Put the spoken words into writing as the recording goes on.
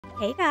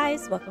Hey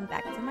guys, welcome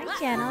back to my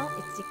channel.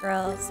 It's your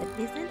girl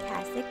Simply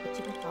Zentastic, but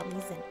you can call me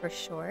Zen for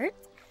short.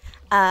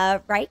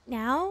 Right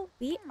now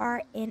we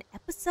are in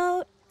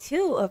episode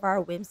 2 of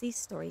our Whimsy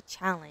story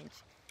challenge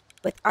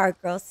with our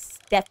girl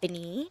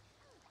Stephanie.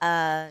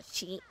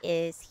 She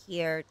is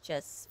here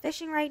just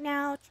fishing right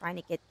now, trying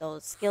to get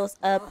those skills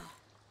up.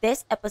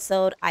 This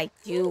episode, I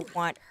do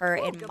want her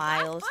and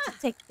Miles to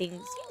take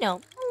things, a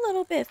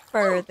little bit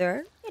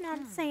further. You know what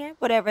I'm saying?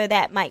 Whatever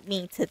that might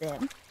mean to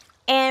them.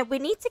 And we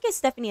need to get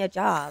Stephanie a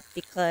job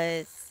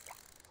because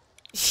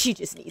she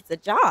just needs a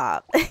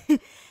job.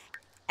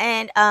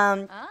 And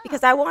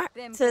because I want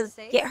to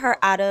get her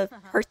out of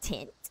her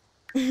tent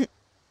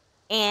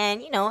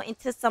and,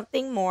 into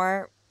something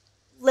more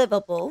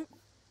livable.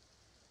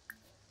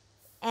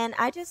 And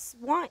I just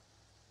want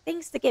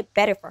things to get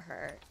better for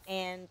her.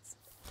 And,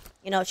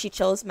 she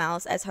chose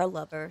Mouse as her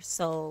lover.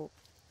 So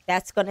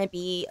that's going to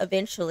be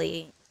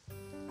eventually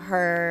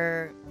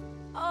her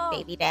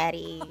baby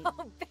daddy,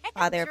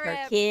 father of her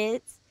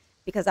kids,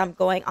 because I'm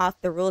going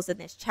off the rules in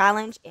this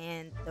challenge,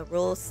 and the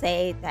rules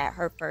say that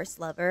her first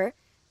lover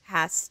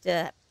has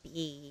to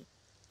be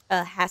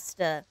they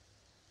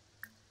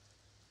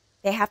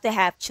have to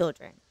have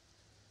children.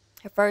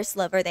 Her first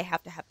lover, they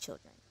have to have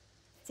children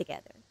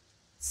together.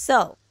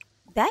 So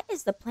that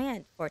is the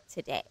plan for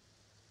today.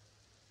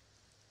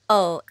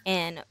 Oh,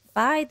 and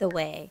by the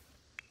way,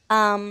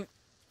 that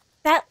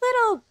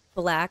little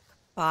black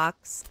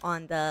box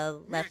on the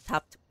left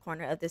top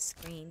corner of the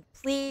screen,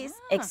 please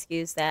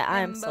excuse that.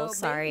 I'm so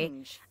sorry.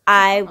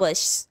 I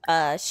was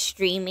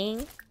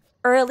streaming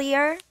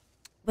earlier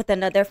with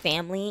another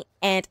family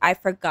and I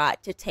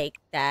forgot to take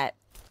that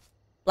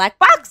black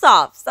box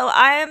off, so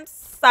I am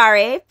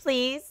sorry.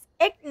 Please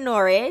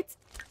ignore it.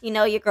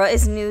 Your girl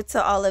is new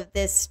to all of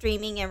this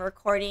streaming and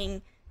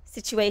recording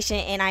situation,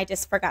 and I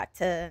just forgot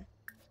to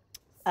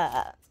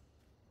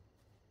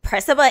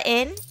press a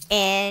button,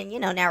 and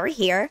now we're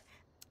here.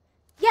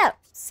 Yeah,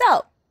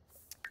 so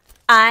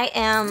I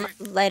am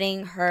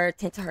letting her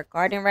tend to her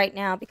garden right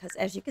now because,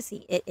 as you can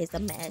see, it is a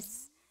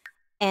mess.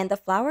 And the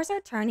flowers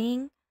are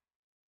turning.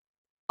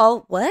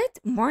 Oh, what?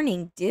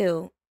 Morning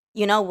dew.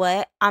 You know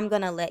what? I'm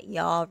going to let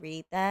y'all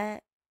read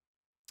that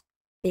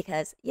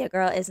because your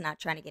girl is not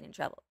trying to get in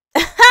trouble.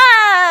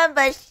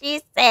 But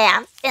she said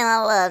I'm feeling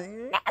a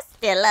little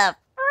nasty, little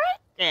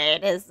freaky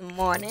this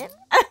morning.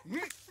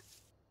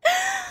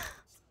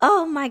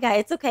 Oh my God,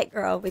 it's okay,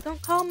 girl. We're going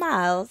to call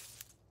Miles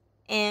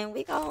and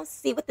we're going to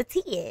see what the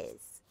tea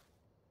is.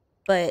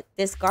 But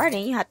this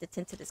garden, you have to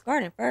tend to this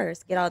garden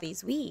first. Get all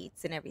these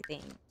weeds and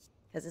everything.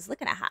 Because it's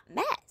looking a hot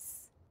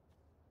mess.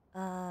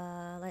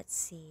 Let's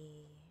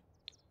see.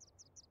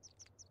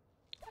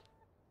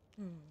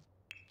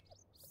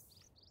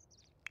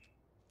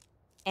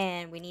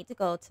 And we need to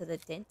go to the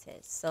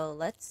dentist. So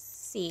let's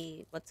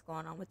see what's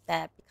going on with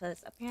that.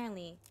 Because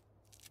apparently,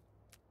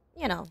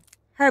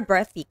 her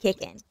breath be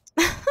kicking.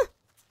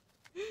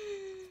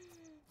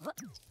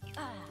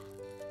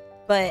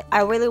 But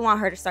I really want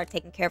her to start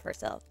taking care of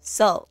herself.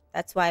 So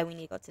that's why we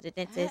need to go to the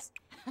dentist.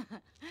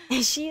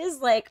 And she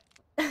is like,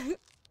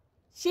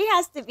 she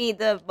has to be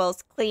the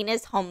most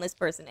cleanest homeless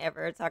person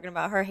ever. Talking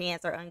about her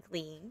hands are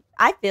unclean.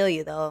 I feel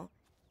you though.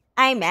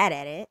 I ain't mad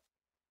at it.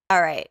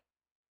 All right.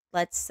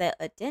 Let's set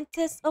a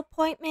dentist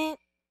appointment.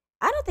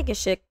 I don't think it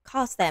should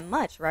cost that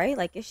much, right?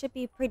 Like it should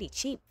be pretty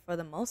cheap for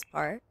the most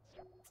part.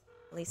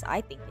 At least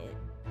I think it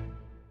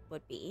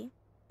would be.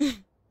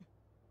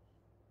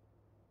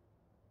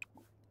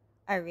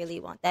 I really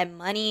want that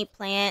money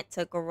plant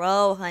to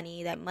grow,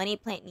 honey. That money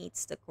plant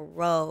needs to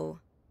grow.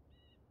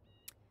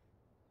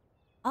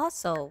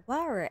 Also,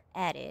 while we're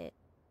at it,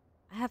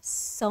 I have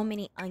so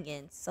many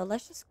onions. So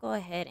let's just go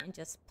ahead and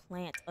just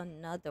plant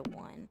another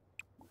one.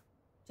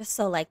 Just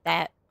so like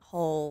that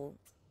whole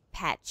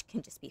patch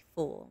can just be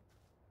full.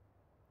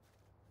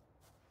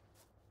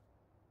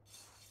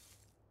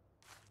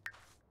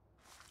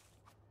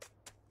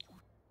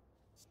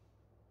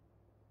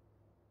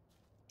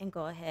 And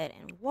go ahead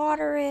and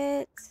water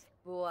it.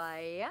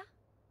 Boy.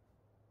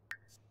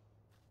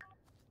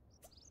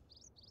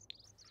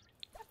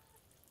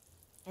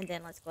 And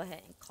then let's go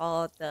ahead and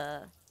call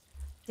the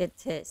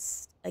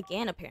dentist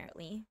again,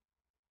 apparently.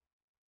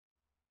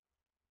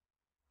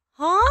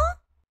 Huh?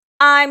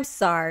 I'm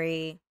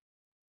sorry.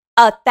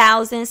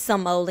 1,000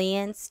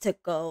 simoleons to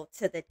go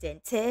to the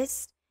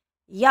dentist?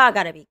 Y'all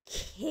gotta be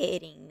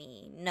kidding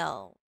me.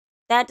 No,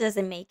 that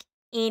doesn't make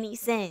any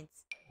sense.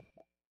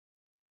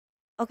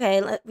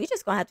 Okay, we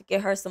just gonna have to get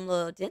her some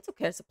little dental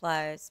care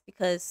supplies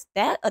because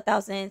that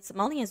 1,000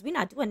 simoleons, we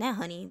not doing that,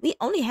 honey. We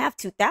only have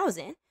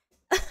 2,000.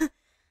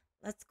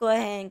 Let's go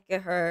ahead and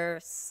get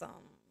her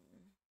some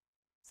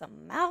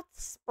mouth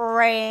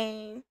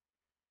spray.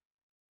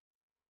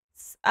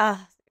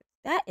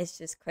 That is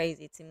just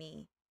crazy to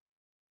me.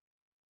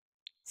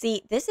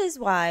 See, this is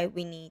why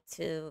we need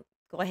to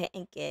go ahead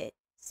and get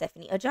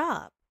Stephanie a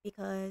job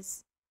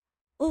because,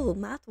 ooh,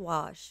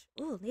 mouthwash.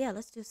 Ooh, yeah,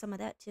 let's do some of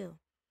that too.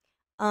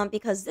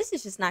 Because this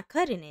is just not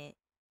cutting it.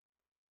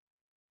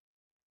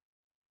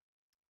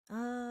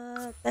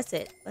 That's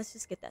it. Let's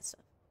just get that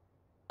stuff.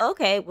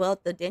 Okay, well,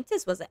 the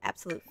dentist was an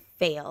absolute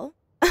fail.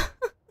 uh,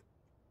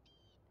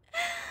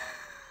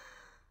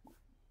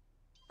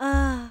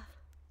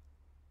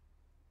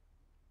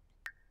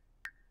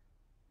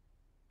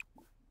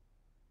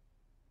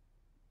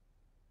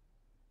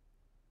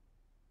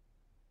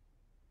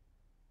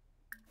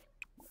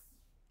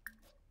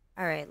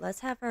 all right, let's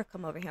have her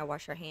come over here and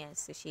wash her hands.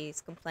 So she's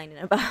complaining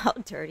about how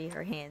dirty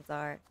her hands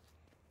are.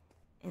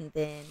 And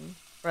then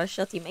brush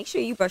your teeth. Make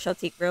sure you brush your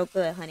teeth real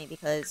good, honey,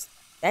 because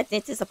that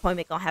dentist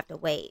appointment gonna have to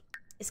wait.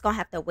 It's gonna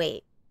have to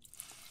wait.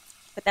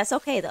 But that's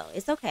okay, though.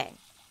 It's okay.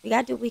 We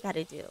gotta do what we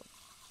gotta do.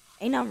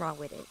 Ain't nothing wrong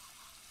with it.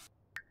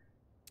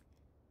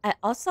 I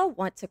also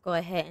want to go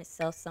ahead and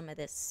sell some of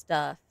this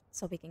stuff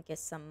so we can get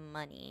some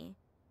money.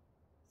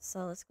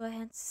 So let's go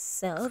ahead and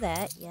sell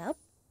that. Yep.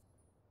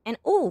 And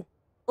ooh,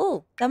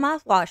 the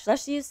mouthwash.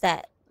 Let's use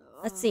that.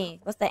 Let's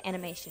see what that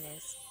animation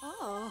is.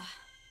 Oh.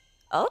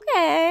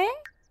 Okay.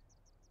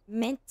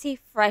 Minty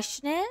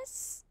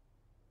freshness.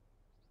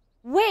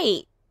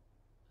 Wait,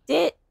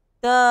 did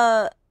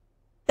the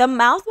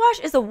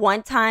mouthwash is a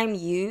one-time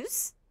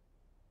use?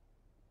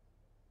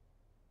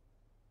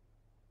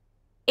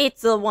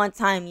 It's a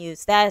one-time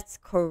use. That's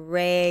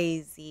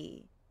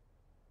crazy.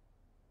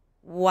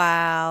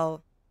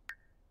 Wow.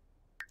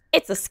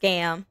 It's a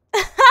scam.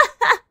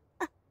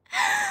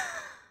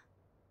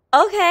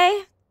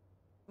 Okay.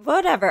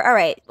 Whatever. All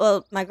right.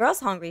 Well, my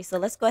girl's hungry, so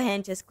let's go ahead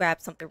and just grab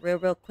something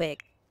real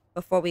quick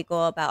before we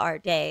go about our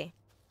day.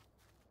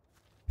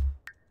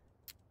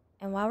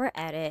 And while we're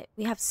at it,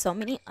 we have so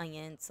many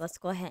onions. Let's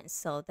go ahead and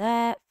sell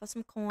that for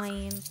some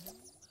coins.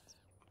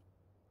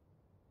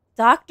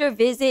 Doctor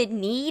visit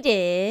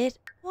needed.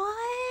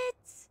 What?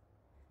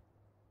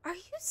 Are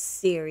you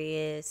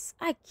serious?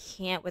 I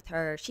can't with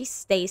her. She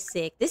stays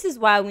sick. This is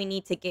why we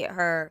need to get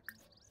her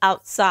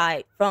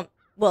outside from,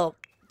 well,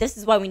 this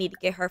is why we need to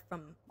get her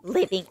from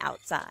living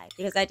outside.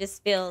 Because I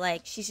just feel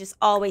like she's just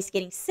always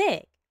getting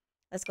sick.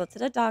 Let's go to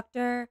the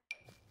doctor.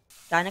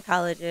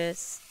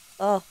 Gynecologist.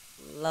 Oh,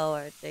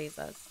 Lord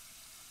Jesus.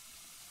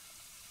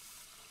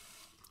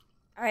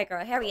 All right,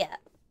 girl, hurry up.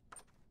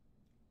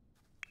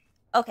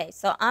 Okay,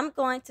 so I'm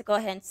going to go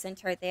ahead and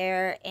send her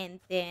there, and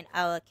then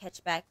I'll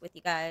catch back with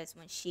you guys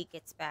when she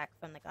gets back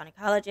from the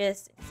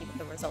gynecologist and see what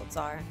the results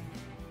are.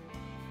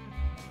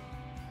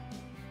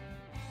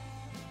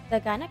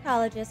 The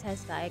gynecologist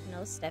has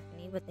diagnosed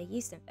Stephanie with a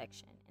yeast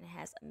infection and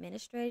has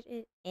administered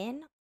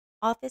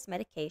in-office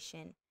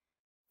medication,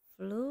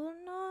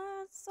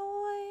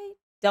 flunazoid.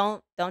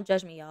 Don't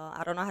judge me, y'all.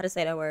 I don't know how to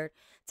say that word.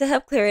 To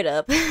help clear it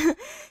up.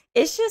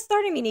 It should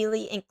start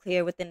immediately and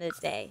clear within the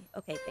day.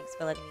 Okay, thanks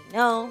for letting me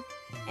know.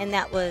 And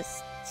that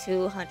was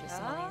 200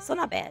 simoleons. So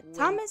not bad.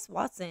 Thomas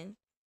Watson,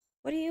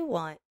 what do you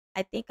want?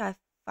 I think I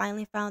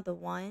finally found the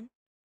one.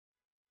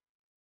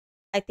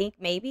 I think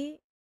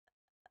maybe.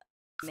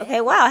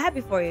 Okay, wow,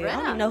 happy for you. I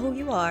don't even know who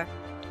you are.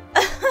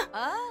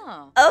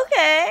 Oh.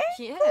 Okay,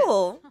 Yeah.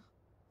 cool.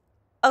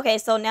 Okay,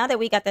 so now that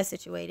we got that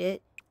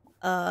situated,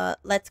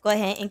 let's go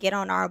ahead and get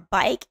on our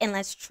bike and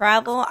let's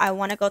travel. I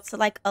want to go to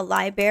like a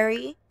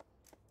library,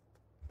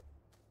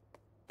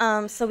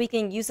 so we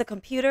can use a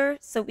computer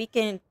so we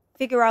can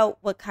figure out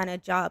what kind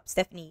of job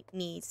Stephanie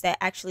needs that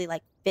actually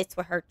like fits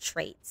with her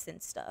traits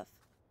and stuff.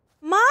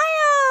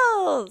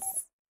 Miles,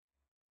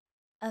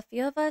 a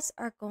few of us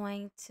are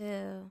going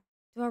to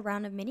do a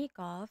round of mini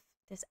golf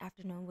this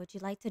afternoon. Would you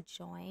like to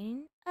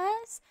join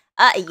us?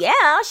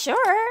 Yeah,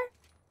 sure.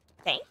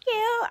 Thank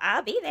you.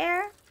 I'll be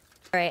there.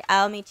 All right,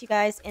 I'll meet you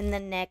guys in the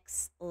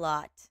next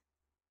lot.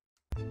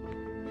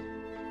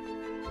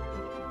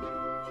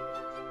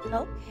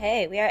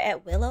 Okay, we are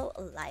at Willow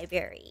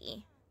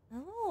Library.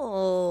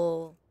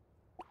 Oh,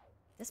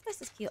 this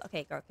place is cute.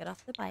 Okay, girl, get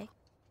off the bike.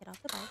 Get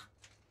off the bike.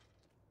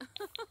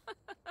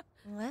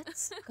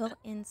 Let's go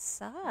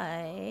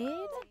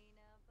inside.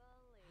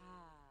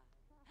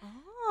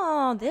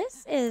 Oh,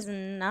 this is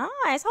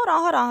nice.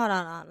 Hold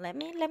on. Let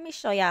me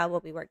show y'all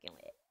what we're working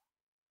with.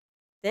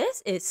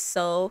 This is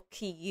so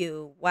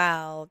cute.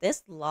 Wow,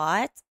 this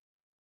lot.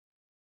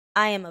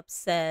 I am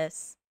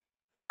obsessed.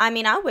 I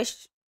mean, I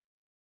wish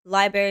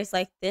libraries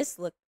like this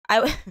look.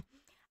 I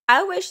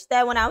wish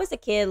that when I was a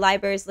kid,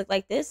 libraries looked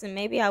like this, and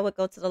maybe I would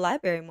go to the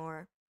library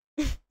more.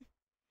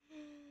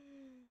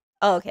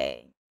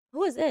 Okay,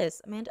 who is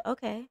this, Amanda?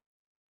 Okay,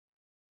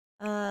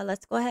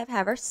 let's go ahead and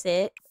have her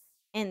sit,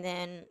 and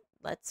then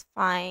let's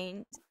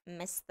find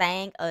Miss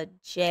Thang a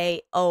job.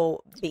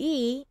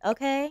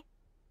 Okay,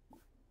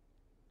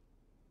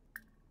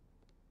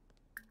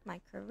 my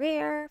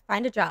career,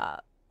 find a job.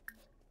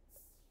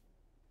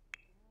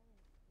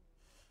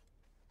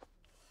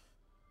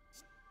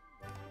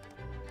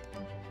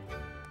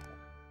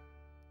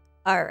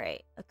 All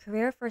right, a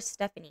career for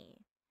Stephanie.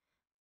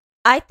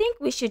 I think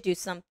we should do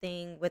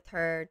something with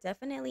her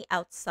definitely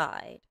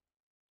outside.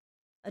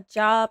 A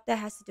job that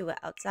has to do with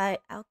outside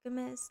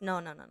alchemist. No,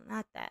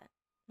 not that.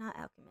 Not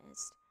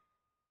alchemist.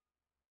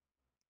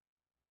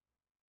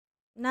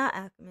 Not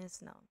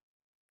alchemist, no.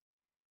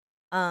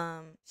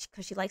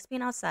 Because she likes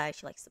being outside.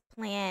 She likes to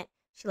plant.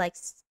 She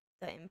likes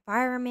the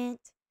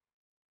environment.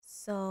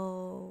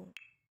 So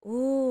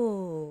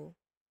Ooh,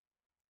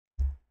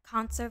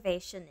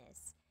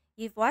 conservationists.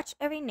 You've watched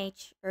every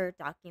nature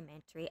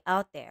documentary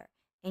out there,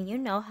 and you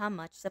know how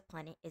much the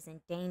planet is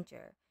in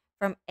danger.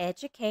 From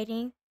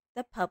educating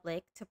the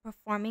public to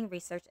performing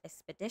research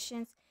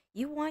expeditions,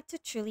 you want to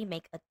truly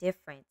make a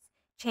difference.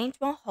 Change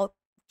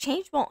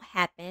won't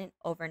happen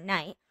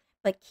overnight,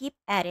 but keep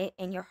at it,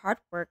 and your hard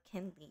work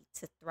can lead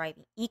to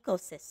thriving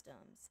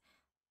ecosystems.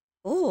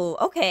 Ooh,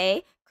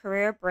 okay.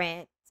 Career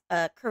branches,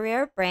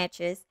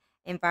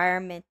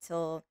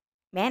 environmental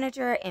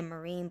manager and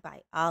marine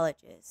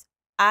biologist.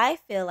 I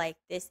feel like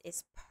this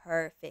is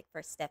perfect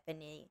for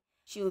Stephanie.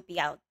 She would be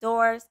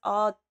outdoors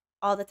all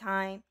the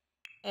time,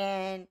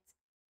 and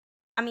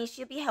I mean,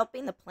 she'll be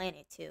helping the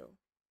planet too.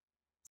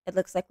 It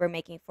looks like we're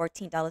making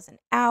 $14 an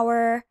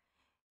hour.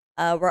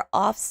 We're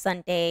off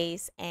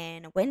Sundays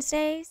and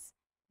Wednesdays.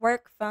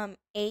 Work from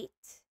 8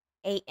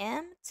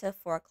 a.m. to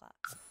 4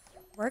 o'clock.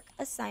 Work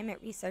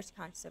assignment research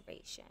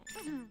conservation.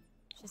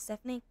 Should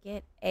definitely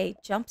get a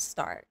jump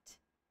start.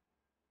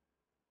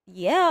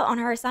 Yeah, on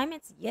her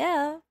assignments,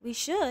 yeah, we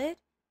should.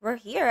 We're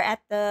here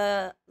at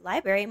the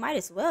library. Might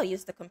as well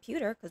use the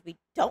computer because we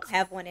don't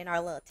have one in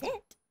our little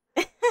tent.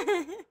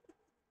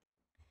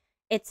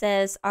 It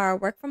says our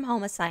work from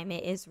home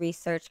assignment is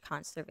research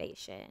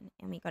conservation,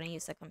 and we're going to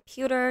use a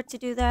computer to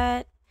do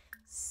that.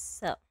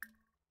 So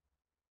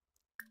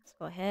let's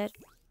go ahead,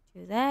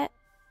 do that.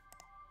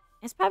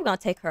 It's probably going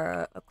to take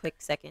her a quick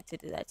second to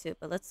do that too,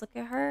 but let's look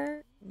at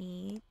her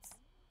needs.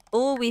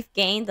 Oh, we've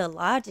gained the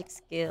logic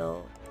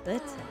skill.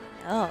 Good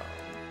to know.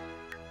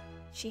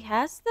 She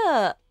has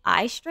the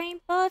eye strain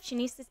buff. She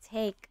needs to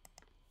take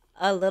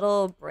a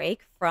little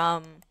break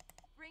from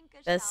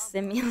the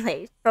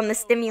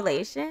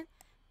stimulation.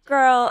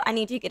 Girl, I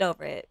need you to get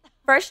over it.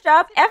 First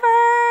job ever.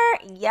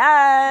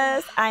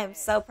 Yes, I am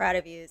so proud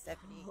of you,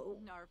 Stephanie.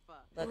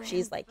 Look,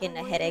 she's like getting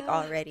a headache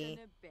already.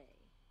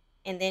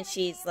 And then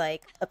she's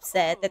like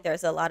upset that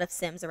there's a lot of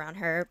Sims around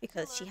her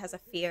because she has a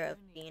fear of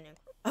being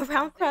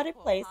around crowded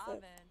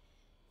places.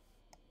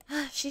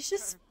 She's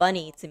just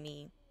funny to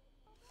me.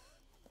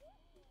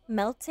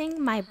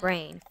 Melting my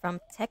brain from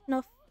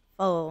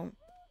technophone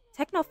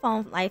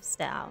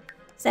lifestyle.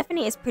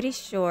 Stephanie is pretty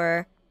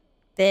sure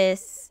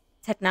this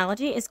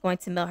technology is going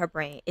to melt her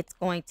brain. It's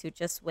going to,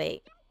 just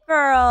wait.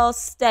 Girl,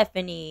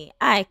 Stephanie,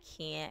 I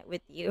can't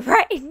with you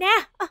right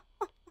now.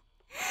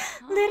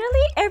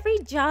 Literally every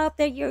job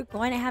that you're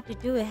going to have to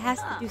do, it has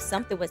to do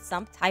something with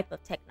some type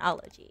of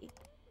technology.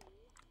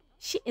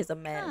 She is a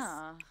mess.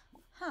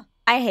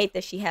 I hate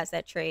that she has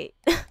that trait.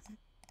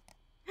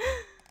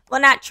 Well,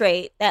 not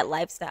trait, that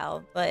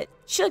lifestyle, but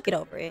she'll get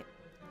over it.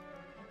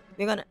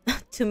 We're gonna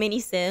too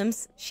many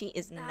Sims. She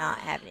is not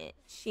having it.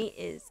 She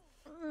is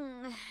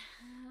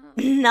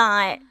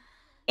not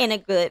in a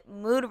good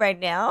mood right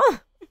now.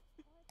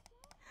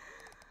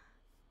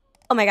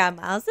 Oh my god,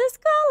 Miles is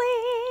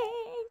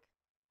calling.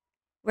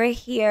 We're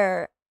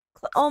here.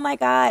 Oh my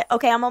god.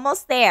 Okay, I'm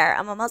almost there.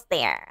 I'm almost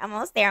there,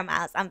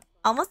 Miles. I'm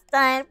almost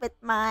done with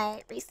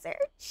my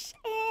research.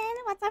 And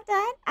once I'm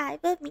done, I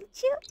will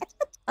meet you at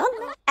the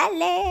bowling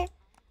alley.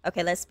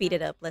 Okay, let's speed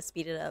it up. Let's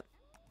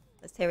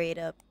hurry it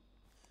up.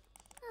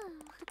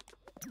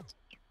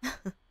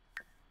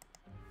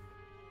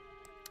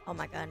 Oh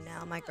my god,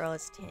 now my girl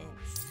is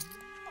tense.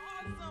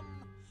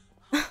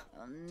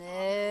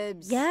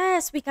 Nibs.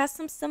 Yes, we got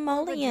some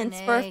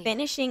simoleons for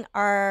finishing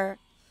our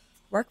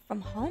work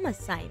from home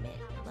assignment.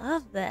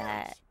 Love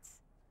that.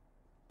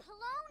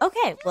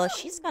 Okay, well,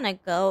 she's gonna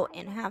go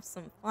and have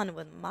some fun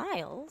with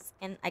Miles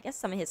and I guess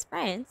some of his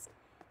friends.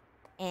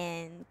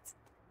 And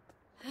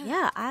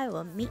yeah, I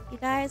will meet you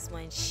guys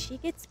when she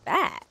gets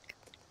back.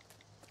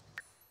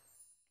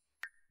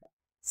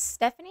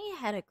 Stephanie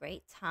had a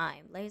great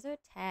time. Laser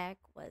tag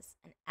was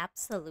an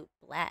absolute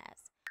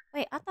blast.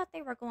 Wait, I thought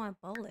they were going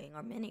bowling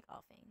or mini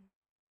golfing.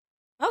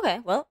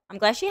 Okay, well, I'm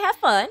glad she had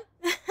fun.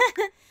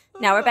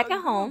 Now we're back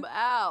at home.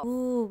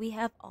 Ooh, we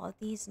have all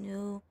these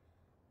new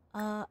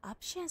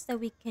options that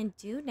we can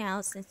do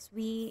now since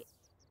we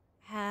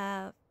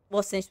have,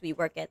 well, since we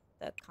work at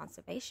the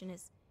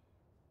conservationist.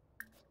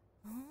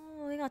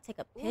 Oh, we're gonna take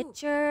a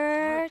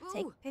picture,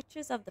 take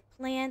pictures of the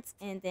plants,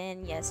 and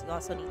then yes, we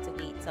also need to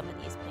weed some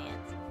of these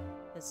plants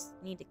because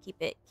we need to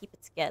keep it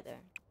together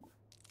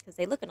because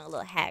they're looking a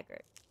little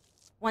haggard.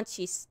 Once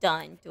she's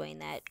done doing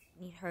that,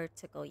 need her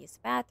to go use the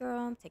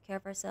bathroom, take care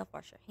of herself,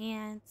 wash her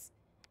hands.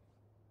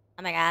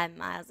 Oh my god,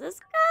 Miles is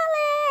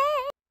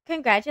calling!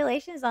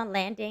 Congratulations on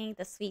landing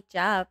the sweet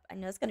job. I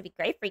know it's going to be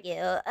great for you.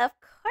 Of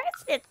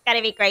course it's going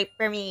to be great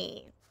for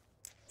me.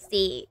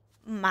 See,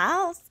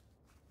 Miles,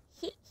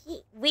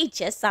 we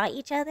just saw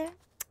each other,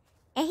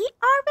 and he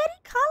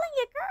already calling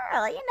you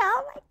girl, you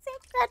know, like saying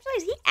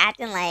congratulations. He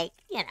acting like,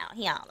 you know,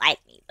 he don't like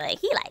me, but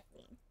he like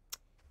me.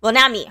 Well,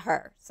 not me,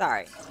 her.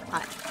 Sorry.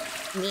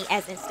 Me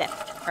as in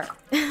Stephanie,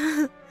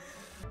 her.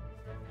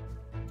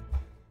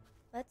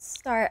 Let's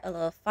start a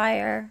little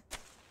fire.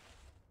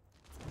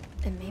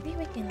 And maybe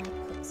we can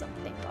like cook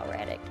something while we're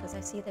at it, because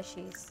I see that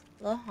she's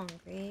a little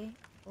hungry.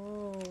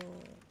 Oh,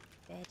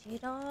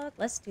 veggie dog.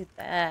 Let's do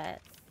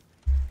that.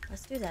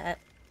 Let's do that.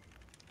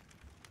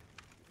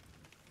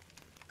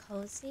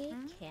 Cozy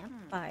Mhm.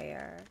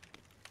 campfire.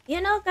 You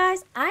know,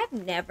 guys, I've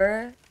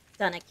never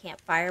done a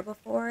campfire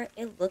before.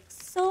 It looks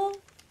so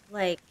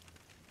like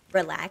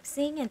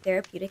relaxing and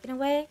therapeutic in a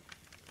way.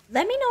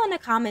 Let me know in the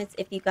comments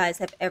if you guys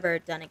have ever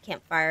done a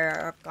campfire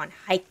or have gone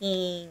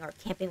hiking or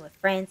camping with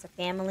friends or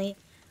family.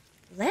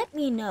 Let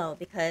me know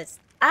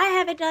because I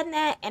haven't done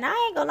that and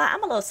I ain't gonna lie,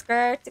 I'm a little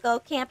scared to go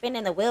camping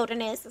in the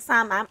wilderness or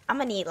something. I'm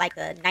gonna need like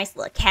a nice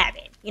little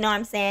cabin. You know what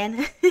I'm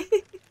saying?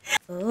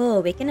 Oh,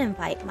 we can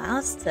invite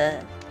Miles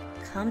to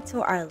come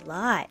to our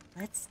lot.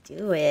 Let's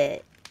do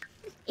it.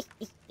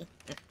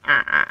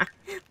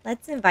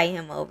 Let's invite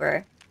him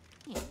over.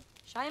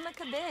 Shaima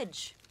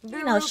Kabij.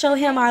 You know, show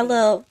him our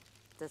little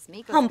Das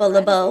Miko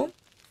humbleable.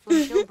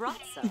 Funchil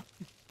Bratza.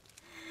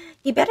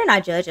 He better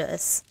not judge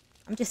us.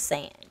 I'm just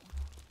saying.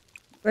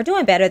 We're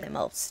doing better than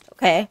most,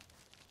 okay?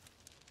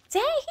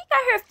 Dang, he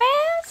got here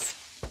fast.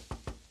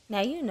 Now,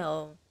 you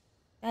know,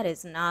 that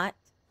is not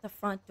the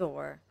front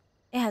door.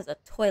 It has a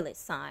toilet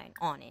sign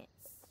on it.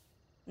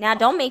 Now,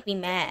 don't make me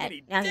mad.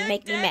 Now, you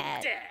make me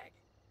mad.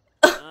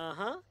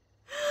 Uh-huh.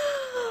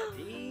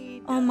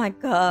 Oh, my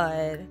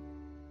God.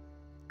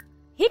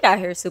 He got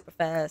here super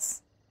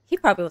fast. He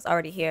probably was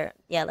already here.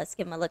 Yeah, let's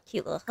give him a little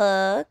cute little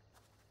hug.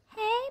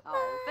 Hey, bud.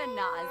 Oh,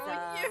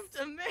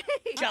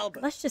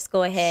 Benaza. Let's just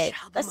go ahead.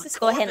 Let's just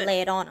go ahead and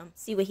lay it on him.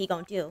 See what he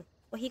gonna do.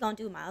 What he gonna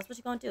do, Miles? What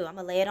you gonna do? I'm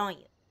gonna lay it on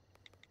you.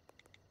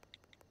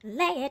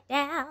 Lay it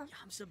down.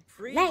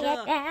 Lay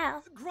it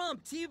down.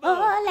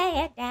 Oh,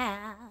 lay it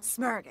down.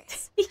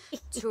 Smurgus.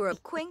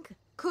 Turub Quink.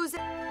 Kuzin.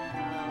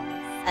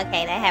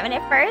 Okay, they're having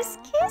their first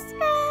kiss,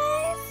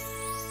 guys.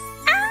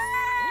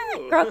 Ah!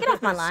 Girl, get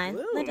off my line.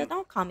 Linda,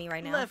 don't call me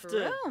right now.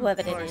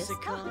 Whoever it is.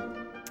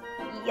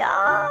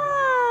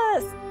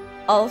 Yes!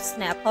 Oh,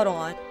 snap. Hold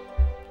on.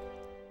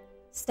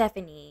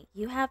 Stephanie,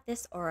 you have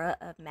this aura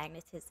of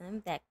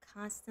magnetism that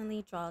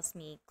constantly draws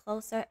me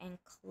closer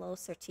and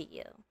closer to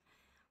you.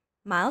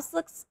 Miles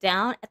looks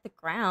down at the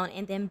ground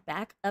and then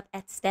back up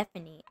at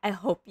Stephanie. I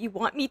hope you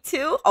want me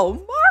to. Oh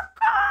my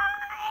God.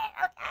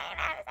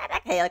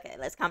 Okay.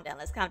 Let's calm down.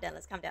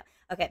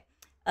 Okay.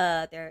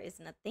 There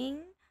is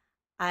nothing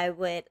I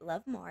would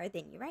love more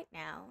than you right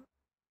now.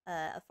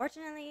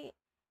 Unfortunately,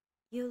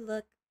 you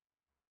look.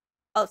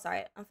 Oh,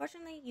 sorry.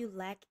 Unfortunately, you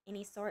lack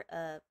any sort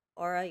of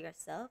aura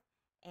yourself.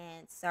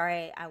 And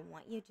sorry, I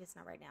want you just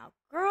not right now.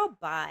 Girl,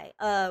 bye.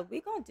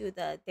 We gonna do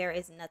the there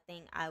is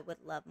nothing I would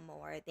love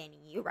more than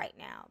you right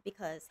now.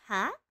 Because,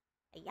 huh?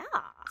 Yeah.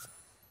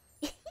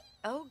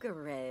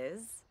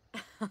 Ogariz.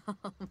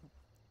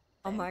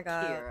 Oh my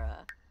God.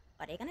 Kira.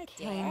 Are they gonna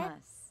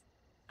dance?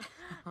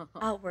 Kamus.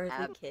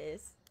 Outwardly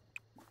kiss.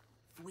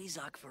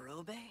 Fuizak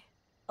Farobe?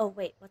 Oh,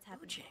 wait. What's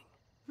happening?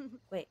 Ujing.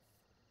 Wait.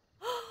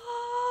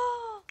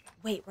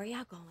 Wait, where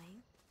y'all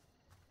going?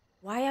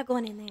 Why are y'all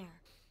going in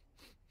there?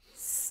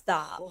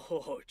 Stop.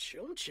 Oh,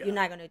 chumcha. You're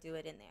not gonna do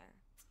it in there.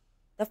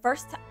 The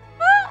first time.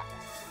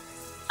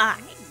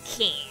 I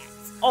can't.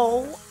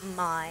 Oh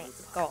my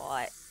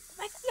God.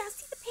 Like, y'all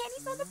see the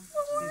panties on the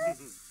floor?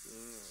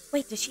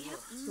 Wait, do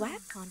I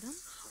have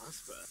condoms?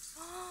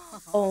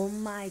 Oh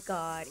my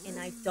God. And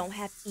I don't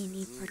have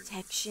any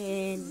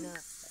protection.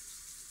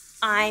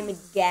 I'm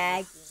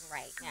gagging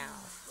right now.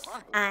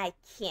 I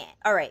can't.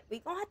 All right, we're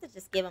gonna have to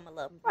just give him a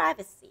little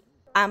privacy.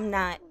 I'm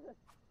not.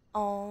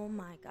 Oh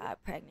my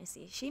God,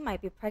 pregnancy. She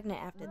might be pregnant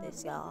after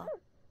this, y'all.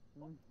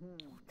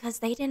 Because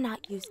they did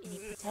not use any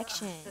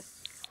protection.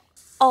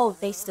 Oh,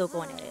 they still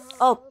going at it.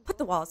 Oh, put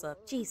the walls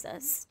up.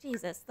 Jesus.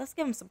 Let's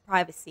give them some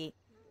privacy.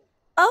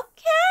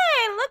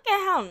 Okay, look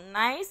at how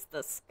nice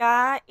the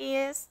sky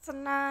is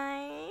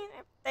tonight.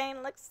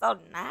 Everything looks so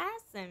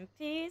nice and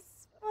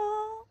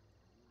peaceful.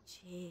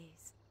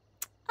 Jeez.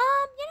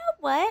 You know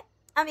what?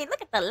 I mean,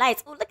 look at the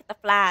lights. Ooh, look at the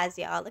flies,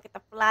 y'all. Look at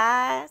the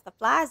flies. The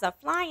flies are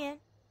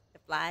flying.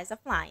 Flies are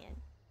flying.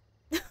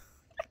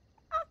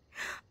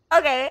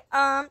 Okay,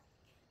 I'm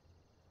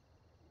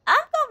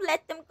gonna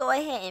let them go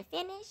ahead and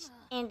finish,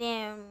 and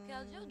then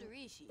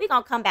we're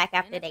gonna come back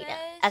after they done.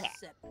 Okay.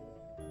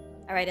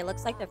 All right, it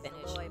looks like they're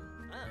finished.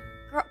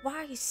 Girl, why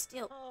are you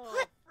still?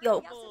 Put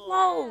your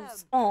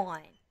clothes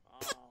on.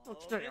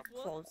 Put your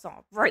clothes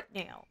on right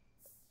now.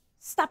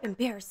 Stop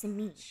embarrassing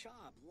me.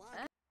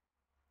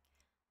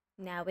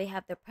 Now we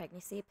have the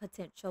pregnancy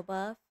potential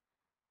buff.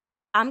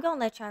 I'm going to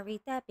let y'all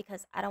read that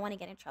because I don't want to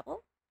get in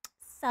trouble.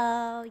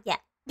 So,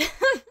 yeah.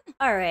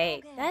 All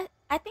right.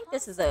 I think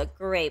this is a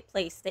great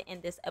place to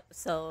end this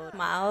episode.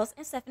 Miles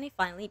and Stephanie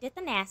finally did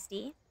the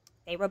nasty.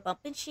 They were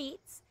bumping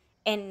sheets.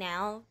 And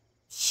now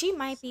she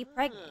might be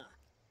pregnant.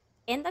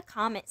 In the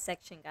comment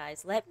section,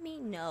 guys, let me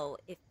know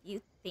if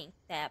you think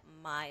that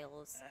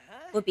Miles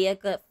would be a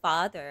good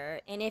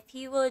father. And if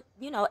he would,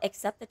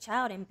 accept the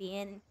child and be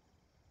in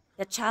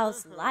the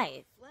child's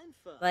life.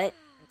 But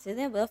until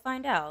then, we'll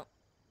find out.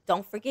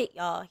 Don't forget,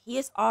 y'all, he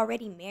is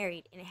already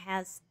married and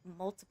has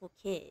multiple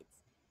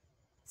kids.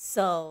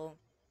 So,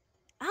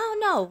 I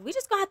don't know. We're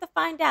just going to have to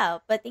find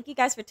out. But thank you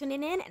guys for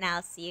tuning in, and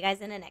I'll see you guys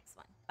in the next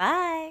one.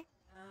 Bye.